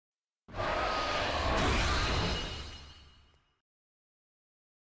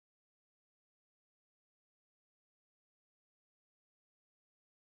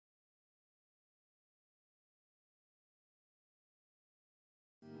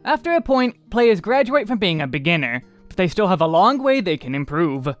After a point, players graduate from being a beginner, but they still have a long way they can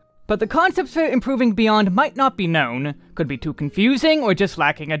improve. But the concepts for improving beyond might not be known, could be too confusing, or just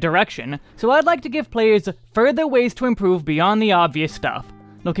lacking a direction, so I'd like to give players further ways to improve beyond the obvious stuff.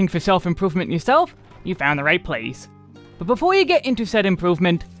 Looking for self-improvement yourself? You found the right place. But before you get into said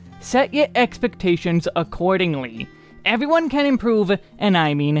improvement, set your expectations accordingly. Everyone can improve, and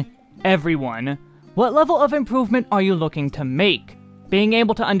I mean everyone. What level of improvement are you looking to make? Being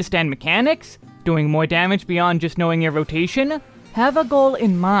able to understand mechanics? Doing more damage beyond just knowing your rotation? Have a goal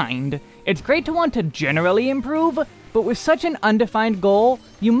in mind. It's great to want to generally improve, but with such an undefined goal,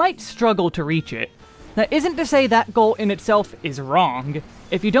 you might struggle to reach it. That isn't to say that goal in itself is wrong.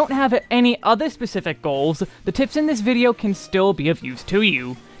 If you don't have any other specific goals, the tips in this video can still be of use to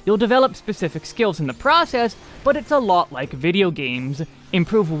you. You'll develop specific skills in the process, but it's a lot like video games.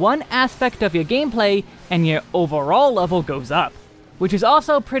 Improve one aspect of your gameplay, and your overall level goes up. Which is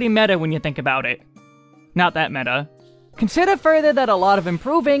also pretty meta when you think about it. Not that meta. Consider further that a lot of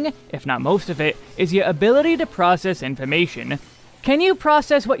improving, if not most of it, is your ability to process information. Can you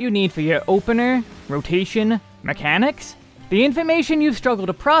process what you need for your opener, rotation, mechanics? The information you struggle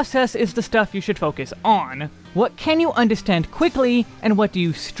to process is the stuff you should focus on. What can you understand quickly, and what do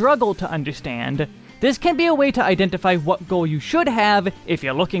you struggle to understand? This can be a way to identify what goal you should have if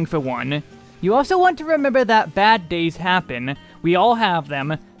you're looking for one. You also want to remember that bad days happen. We all have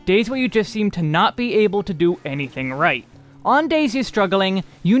them. Days where you just seem to not be able to do anything right. On days you're struggling,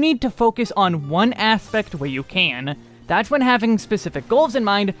 you need to focus on one aspect where you can. That's when having specific goals in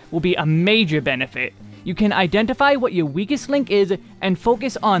mind will be a major benefit. You can identify what your weakest link is and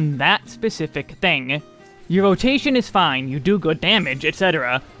focus on that specific thing. Your rotation is fine, you do good damage,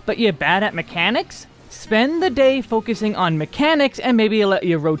 etc. But you're bad at mechanics? Spend the day focusing on mechanics and maybe let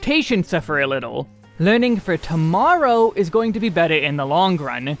your rotation suffer a little. Learning for tomorrow is going to be better in the long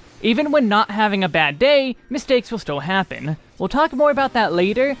run. Even when not having a bad day, mistakes will still happen. We'll talk more about that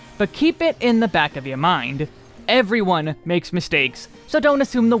later, but keep it in the back of your mind. Everyone makes mistakes, so don't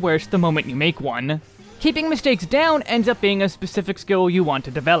assume the worst the moment you make one. Keeping mistakes down ends up being a specific skill you want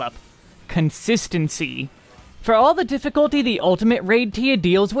to develop. Consistency. For all the difficulty the ultimate raid tier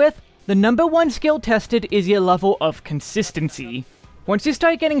deals with, the #1 skill tested is your level of consistency. Once you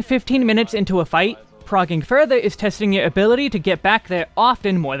start getting 15 minutes into a fight, progging further is testing your ability to get back there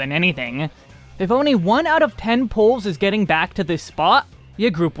often more than anything. If only 1 out of 10 pulls is getting back to this spot,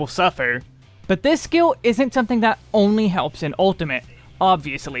 your group will suffer. But this skill isn't something that only helps in Ultimate,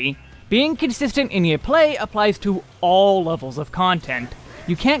 obviously. Being consistent in your play applies to all levels of content.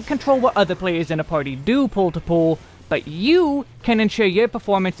 You can't control what other players in a party do pull to pull, but you can ensure your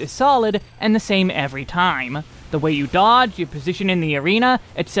performance is solid and the same every time. The way you dodge, your position in the arena,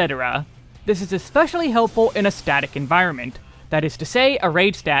 etc. This is especially helpful in a static environment. That is to say, a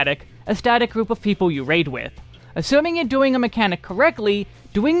raid static, a static group of people you raid with. Assuming you're doing a mechanic correctly,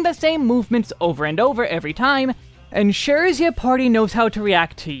 doing the same movements over and over every time ensures your party knows how to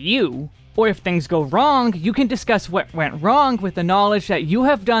react to you. Or if things go wrong, you can discuss what went wrong with the knowledge that you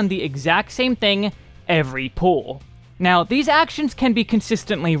have done the exact same thing every pull. Now, these actions can be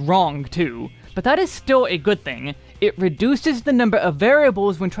consistently wrong too, but that is still a good thing. It reduces the number of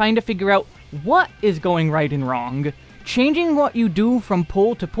variables when trying to figure out what is going right and wrong. Changing what you do from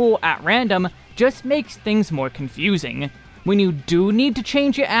pull to pull at random just makes things more confusing. When you do need to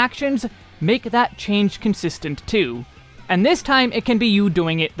change your actions, make that change consistent too. And this time it can be you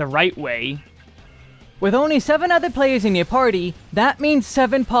doing it the right way. With only 7 other players in your party, that means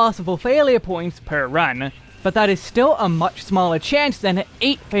 7 possible failure points per run. But that is still a much smaller chance than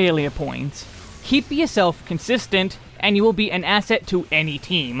 8 failure points. Keep yourself consistent, and you will be an asset to any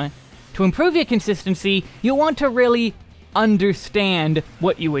team. To improve your consistency, you'll want to really understand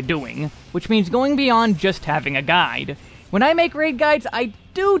what you are doing, which means going beyond just having a guide. When I make raid guides, I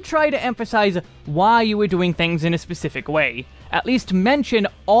do try to emphasize why you are doing things in a specific way. At least mention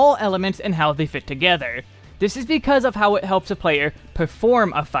all elements and how they fit together. This is because of how it helps a player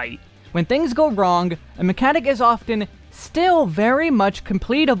perform a fight. When things go wrong, a mechanic is often still very much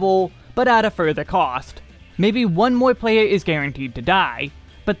completable, but at a further cost. Maybe one more player is guaranteed to die,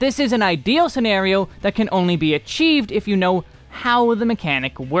 but this is an ideal scenario that can only be achieved if you know how the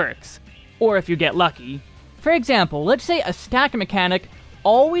mechanic works, or if you get lucky. For example, let's say a stack mechanic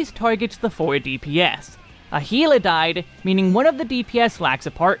always targets the 4 DPS. A healer died, meaning one of the DPS lacks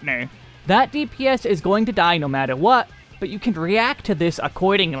a partner. That DPS is going to die no matter what, but you can react to this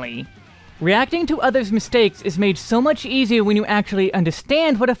accordingly. Reacting to others' mistakes is made so much easier when you actually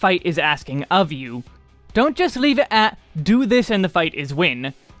understand what a fight is asking of you. Don't just leave it at, do this and the fight is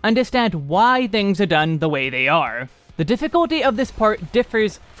win. Understand why things are done the way they are. The difficulty of this part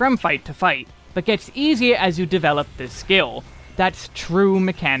differs from fight to fight, but gets easier as you develop this skill. That's true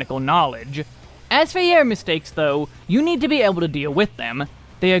mechanical knowledge. As for your mistakes though, you need to be able to deal with them.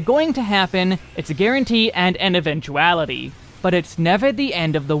 They are going to happen, it's a guarantee and an eventuality, but it's never the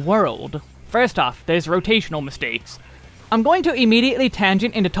end of the world. First off, there's rotational mistakes. I'm going to immediately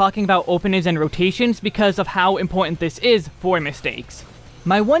tangent into talking about openers and rotations because of how important this is for mistakes.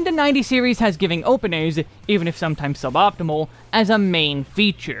 My 1 to 90 series has giving openers, even if sometimes suboptimal, as a main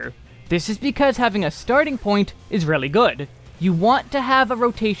feature. This is because having a starting point is really good. You want to have a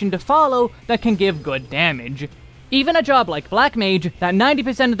rotation to follow that can give good damage. Even a job like Black Mage, that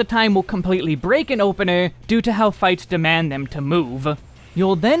 90% of the time will completely break an opener due to how fights demand them to move.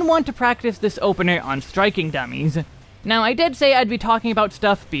 You'll then want to practice this opener on striking dummies. Now, I did say I'd be talking about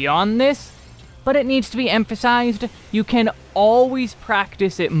stuff beyond this, but it needs to be emphasized, you can always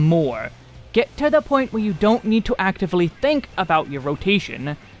practice it more. Get to the point where you don't need to actively think about your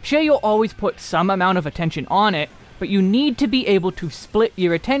rotation. Sure, you'll always put some amount of attention on it, but you need to be able to split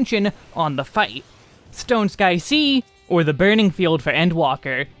your attention on the fight. Stone Sky Sea, or the Burning Field for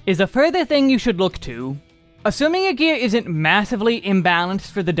Endwalker, is a further thing you should look to. Assuming your gear isn't massively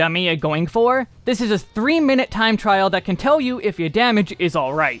imbalanced for the dummy you're going for, this is a 3-minute time trial that can tell you if your damage is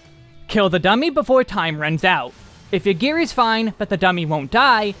alright. Kill the dummy before time runs out. If your gear is fine, but the dummy won't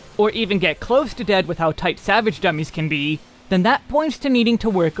die, or even get close to dead with how tight savage dummies can be, then that points to needing to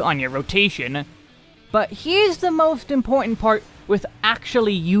work on your rotation. But here's the most important part with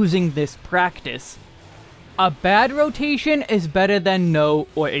actually using this practice. A bad rotation is better than no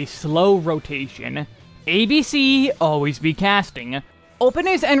or a slow rotation. ABC, always be casting.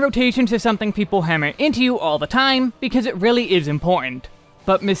 Openers and rotations are something people hammer into you all the time because it really is important.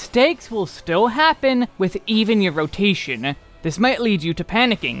 But mistakes will still happen with even your rotation. This might lead you to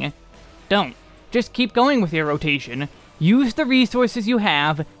panicking. Don't. Just keep going with your rotation. Use the resources you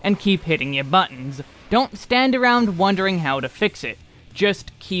have and keep hitting your buttons. Don't stand around wondering how to fix it.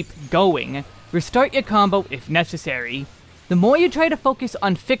 Just keep going. Restart your combo if necessary. The more you try to focus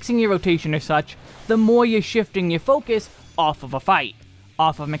on fixing your rotation or such, the more you're shifting your focus off of a fight,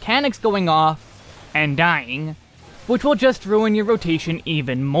 off of mechanics going off, and dying, which will just ruin your rotation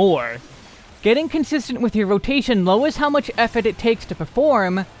even more. Getting consistent with your rotation lowers how much effort it takes to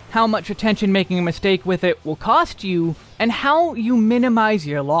perform, how much attention making a mistake with it will cost you, and how you minimize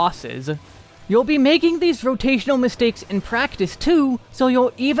your losses. You'll be making these rotational mistakes in practice too, so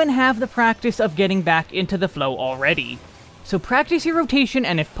you'll even have the practice of getting back into the flow already. So practice your rotation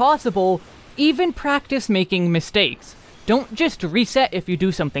and if possible, even practice making mistakes. Don't just reset if you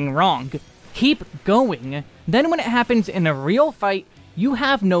do something wrong. Keep going. Then when it happens in a real fight, you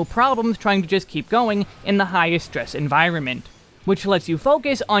have no problems trying to just keep going in the highest stress environment, which lets you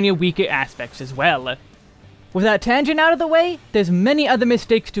focus on your weaker aspects as well. With that tangent out of the way, there's many other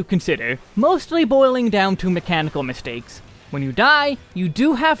mistakes to consider, mostly boiling down to mechanical mistakes. When you die, you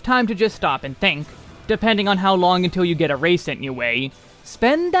do have time to just stop and think, depending on how long until you get a race sent your way.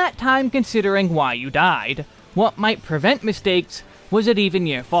 Spend that time considering why you died. What might prevent mistakes? Was it even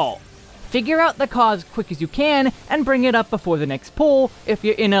your fault? Figure out the cause quick as you can and bring it up before the next pull if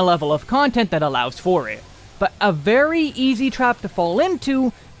you're in a level of content that allows for it. But a very easy trap to fall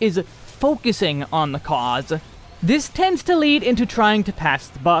into is focusing on the cause. This tends to lead into trying to pass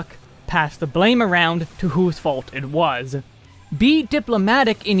the buck, pass the blame around to whose fault it was. Be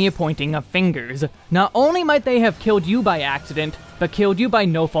diplomatic in your pointing of fingers. Not only might they have killed you by accident, but killed you by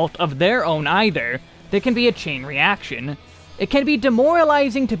no fault of their own either. There can be a chain reaction. It can be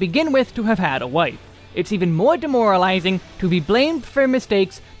demoralizing to begin with to have had a wipe. It's even more demoralizing to be blamed for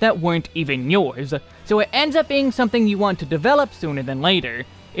mistakes that weren't even yours, so it ends up being something you want to develop sooner than later.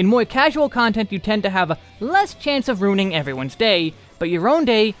 In more casual content, you tend to have a less chance of ruining everyone's day, but your own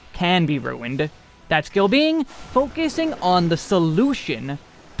day can be ruined. That skill being, focusing on the solution.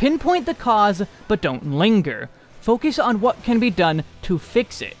 Pinpoint the cause, but don't linger. Focus on what can be done to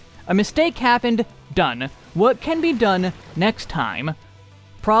fix it. A mistake happened, done. What can be done next time?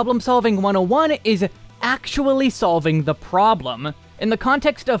 Problem solving 101 is actually solving the problem. In the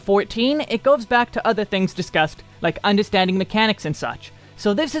context of 14, it goes back to other things discussed, like understanding mechanics and such.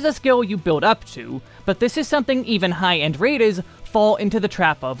 So this is a skill you build up to, but this is something even high-end raiders fall into the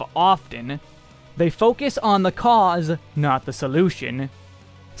trap of often. They focus on the cause, not the solution.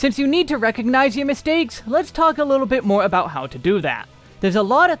 Since you need to recognize your mistakes, let's talk a little bit more about how to do that. There's a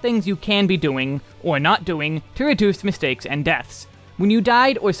lot of things you can be doing, or not doing, to reduce mistakes and deaths. When you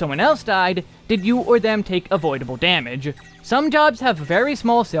died or someone else died, did you or them take avoidable damage? Some jobs have very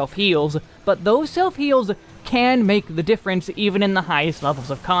small self-heals, but those self-heals can make the difference even in the highest levels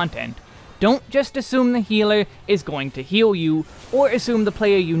of content. Don't just assume the healer is going to heal you, or assume the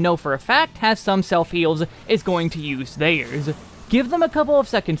player you know for a fact has some self-heals is going to use theirs. Give them a couple of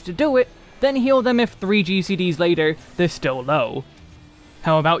seconds to do it, then heal them if 3 GCDs later they're still low.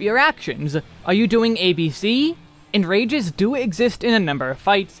 How about your actions? Are you doing ABC? Enrages do exist in a number of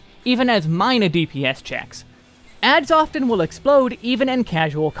fights, even as minor DPS checks. Ads often will explode even in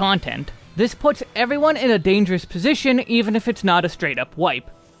casual content. This puts everyone in a dangerous position even if it's not a straight up wipe.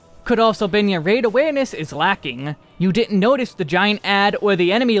 Could also been your raid awareness is lacking. You didn't notice the giant ad or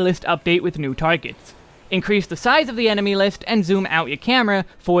the enemy list update with new targets. Increase the size of the enemy list and zoom out your camera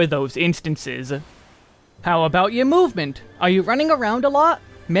for those instances. How about your movement? Are you running around a lot?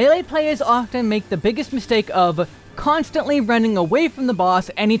 Melee players often make the biggest mistake of constantly running away from the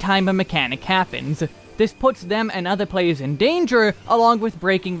boss anytime a mechanic happens. This puts them and other players in danger, along with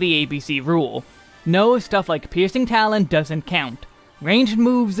breaking the ABC rule. No, stuff like piercing talon doesn't count. Ranged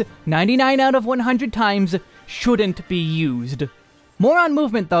moves, 99 out of 100 times, shouldn't be used. More on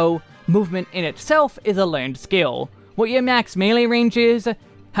movement though. Movement in itself is a learned skill. What your max melee range is,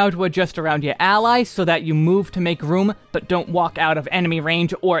 how to adjust around your allies so that you move to make room but don't walk out of enemy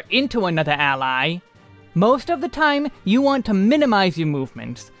range or into another ally. Most of the time, you want to minimize your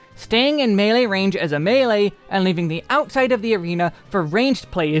movements, staying in melee range as a melee and leaving the outside of the arena for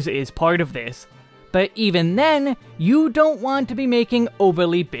ranged players is part of this. But even then, you don't want to be making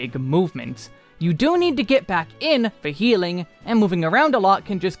overly big movements. You do need to get back in for healing, and moving around a lot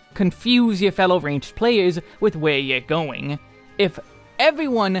can just confuse your fellow ranged players with where you're going. If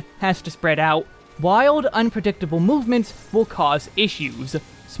everyone has to spread out, wild, unpredictable movements will cause issues.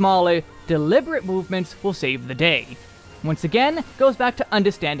 Smaller, deliberate movements will save the day. Once again, goes back to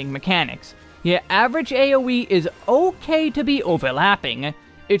understanding mechanics. Your average AoE is okay to be overlapping.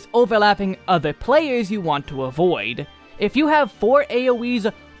 It's overlapping other players you want to avoid. If you have 4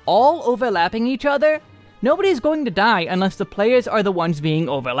 AoEs all overlapping each other, nobody's going to die unless the players are the ones being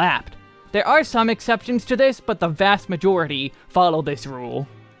overlapped. There are some exceptions to this, but the vast majority follow this rule.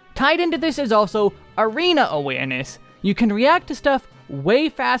 Tied into this is also arena awareness. You can react to stuff way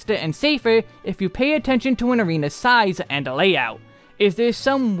faster and safer if you pay attention to an arena's size and layout. Is there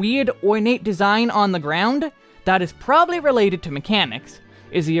some weird ornate design on the ground? That is probably related to mechanics.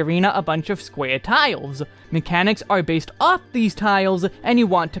 Is the arena a bunch of square tiles? Mechanics are based off these tiles, and you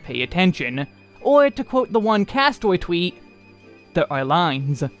want to pay attention. Or, to quote the one Castaway tweet, there are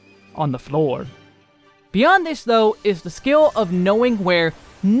lines on the floor. Beyond this, though, is the skill of knowing where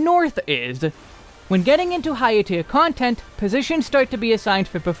north is. When getting into higher tier content, positions start to be assigned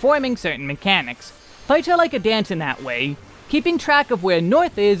for performing certain mechanics. Fights are like a dance in that way. Keeping track of where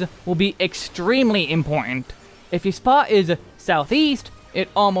north is will be extremely important. If your spot is southeast, it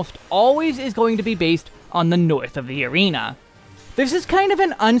almost always is going to be based on the north of the arena. This is kind of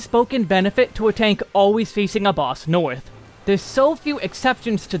an unspoken benefit to a tank always facing a boss north. There's so few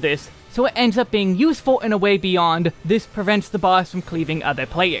exceptions to this, so it ends up being useful in a way beyond this prevents the boss from cleaving other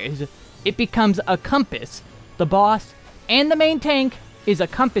players. It becomes a compass. The boss and the main tank is a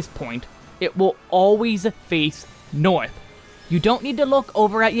compass point. It will always face north. You don't need to look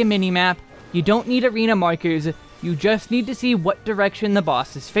over at your minimap, you don't need arena markers, you just need to see what direction the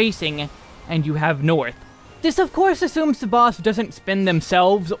boss is facing, and you have north. This of course assumes the boss doesn't spin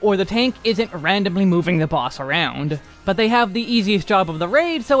themselves, or the tank isn't randomly moving the boss around. But they have the easiest job of the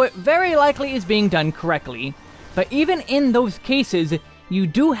raid, so it very likely is being done correctly. But even in those cases, you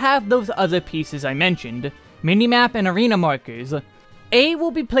do have those other pieces I mentioned, minimap and arena markers. A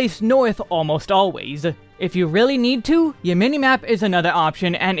will be placed north almost always. If you really need to, your minimap is another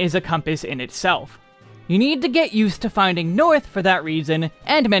option and is a compass in itself. You need to get used to finding north for that reason,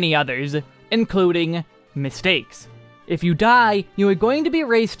 and many others, including mistakes. If you die, you are going to be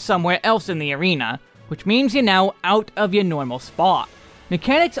raced somewhere else in the arena, which means you're now out of your normal spot.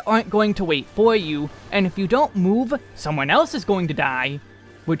 Mechanics aren't going to wait for you, and if you don't move, someone else is going to die,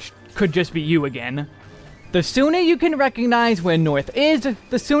 which could just be you again. The sooner you can recognize where north is,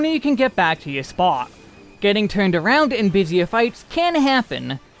 the sooner you can get back to your spot. Getting turned around in busier fights can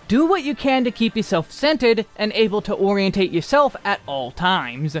happen. Do what you can to keep yourself centered and able to orientate yourself at all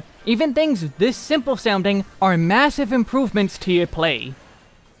times. Even things this simple sounding are massive improvements to your play.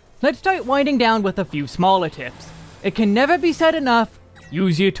 Let's start winding down with a few smaller tips. It can never be said enough,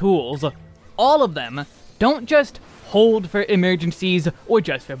 use your tools. All of them. Don't just hold for emergencies or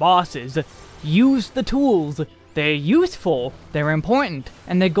just for bosses. Use the tools. They're useful, they're important,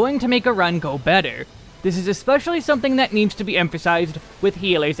 and they're going to make a run go better. This is especially something that needs to be emphasized with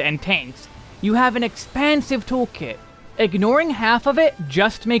healers and tanks. You have an expansive toolkit. Ignoring half of it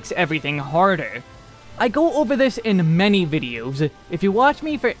just makes everything harder. I go over this in many videos. If you watch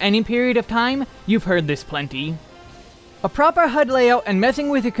me for any period of time, you've heard this plenty. A proper HUD layout and messing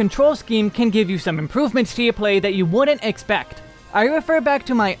with your control scheme can give you some improvements to your play that you wouldn't expect. I refer back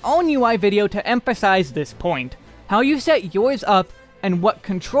to my own UI video to emphasize this point. How you set yours up and what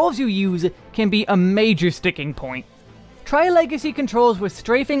controls you use can be a major sticking point. Try legacy controls with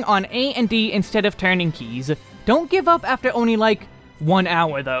strafing on A and D instead of turning keys. Don't give up after only like 1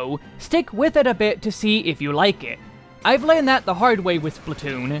 hour though. Stick with it a bit to see if you like it. I've learned that the hard way with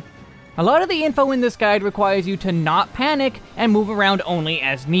Splatoon. A lot of the info in this guide requires you to not panic and move around only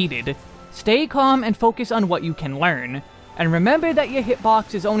as needed. Stay calm and focus on what you can learn. And remember that your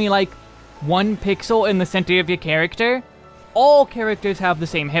hitbox is only like 1 pixel in the center of your character. All characters have the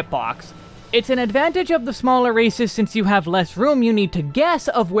same hitbox. It's an advantage of the smaller races since you have less room you need to guess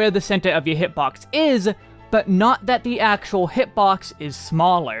of where the center of your hitbox is, but not that the actual hitbox is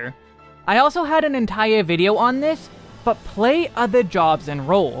smaller. I also had an entire video on this, but play other jobs and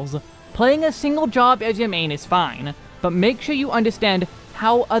roles. Playing a single job as your main is fine, but make sure you understand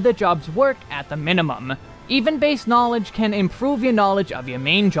how other jobs work at the minimum. Even base knowledge can improve your knowledge of your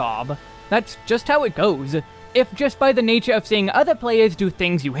main job. That's just how it goes, if just by the nature of seeing other players do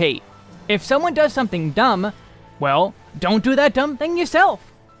things you hate. If someone does something dumb, well, don't do that dumb thing yourself.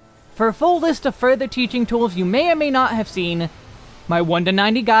 For a full list of further teaching tools you may or may not have seen, my 1 to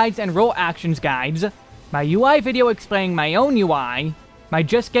 90 guides and role actions guides, my UI video explaining my own UI, my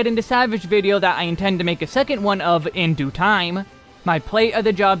Just Get Into Savage video that I intend to make a second one of in due time, my Play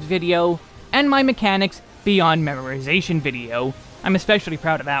Other Jobs video, and my Mechanics Beyond Memorization video. I'm especially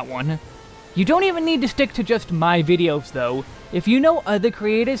proud of that one. You don't even need to stick to just my videos though. If you know other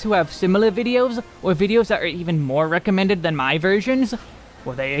creators who have similar videos, or videos that are even more recommended than my versions,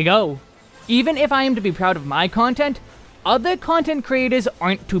 well there you go. Even if I am to be proud of my content, other content creators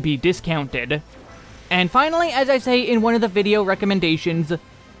aren't to be discounted. And finally, as I say in one of the video recommendations,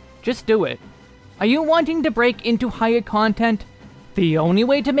 just do it. Are you wanting to break into higher content? The only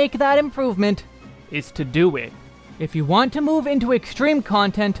way to make that improvement is to do it. If you want to move into extreme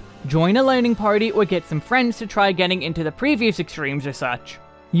content, join a learning party or get some friends to try getting into the previous extremes or such.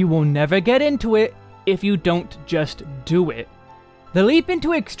 You will never get into it if you don't just do it. The leap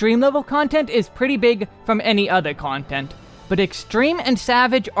into extreme level content is pretty big from any other content, but extreme and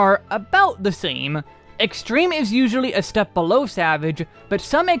savage are about the same. Extreme is usually a step below savage, but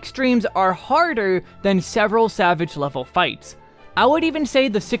some extremes are harder than several savage level fights. I would even say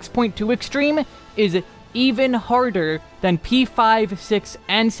the 6.2 extreme is even harder than P5, 6,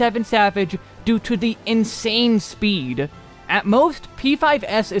 and 7 savage due to the insane speed. At most,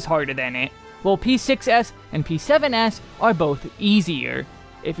 P5S is harder than it, while P6S and P7S are both easier.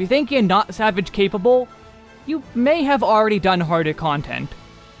 If you think you're not savage capable, you may have already done harder content.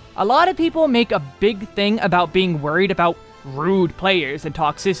 A lot of people make a big thing about being worried about rude players and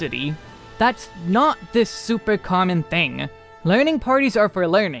toxicity. That's not this super common thing. Learning parties are for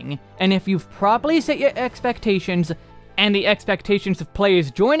learning, and if you've properly set your expectations, and the expectations of players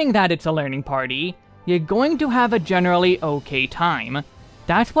joining that it's a learning party, you're going to have a generally okay time.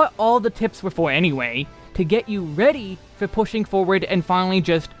 That's what all the tips were for anyway, to get you ready for pushing forward and finally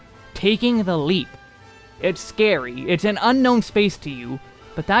just taking the leap. It's scary, it's an unknown space to you,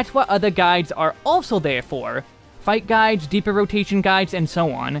 but that's what other guides are also there for. Fight guides, deeper rotation guides, and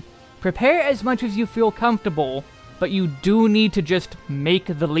so on. Prepare as much as you feel comfortable, but you do need to just make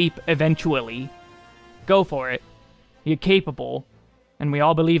the leap eventually. Go for it. You're capable, and we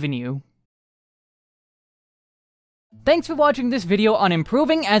all believe in you. Thanks for watching this video on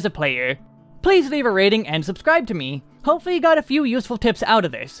improving as a player. Please leave a rating and subscribe to me. Hopefully you got a few useful tips out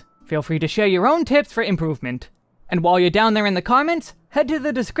of this. Feel free to share your own tips for improvement. And while you're down there in the comments, head to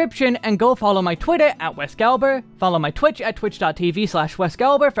the description and go follow my Twitter at WesGalber, follow my Twitch at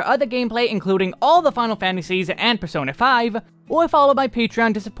twitch.tv/WesGalber for other gameplay including all the Final Fantasies and Persona 5, or follow my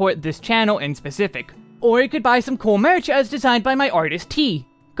Patreon to support this channel in specific. Or you could buy some cool merch as designed by my artist T.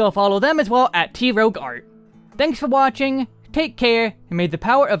 Go follow them as well at TRogueArt. Thanks for watching, take care, and may the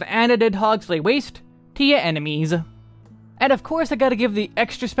power of unedited hogs lay waste to your enemies. And of course I gotta give the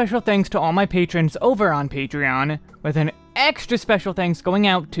extra special thanks to all my patrons over on Patreon, with an extra special thanks going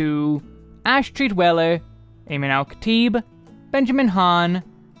out to Ash Treatweller, Eamon Al-Khatib, Benjamin Hahn,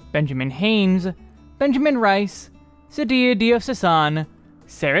 Benjamin Haynes, Benjamin Rice, Sadir Diosasan,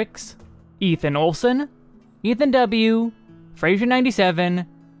 Serix, Ethan Olson, Ethan W, Fraser97,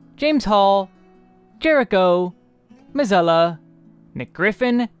 James Hall, Jericho, Mazzella, Nick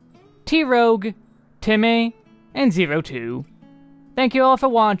Griffin, T-Rogue, Timmy, and 02. Thank you all for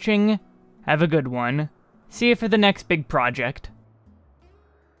watching, have a good one, see you for the next big project.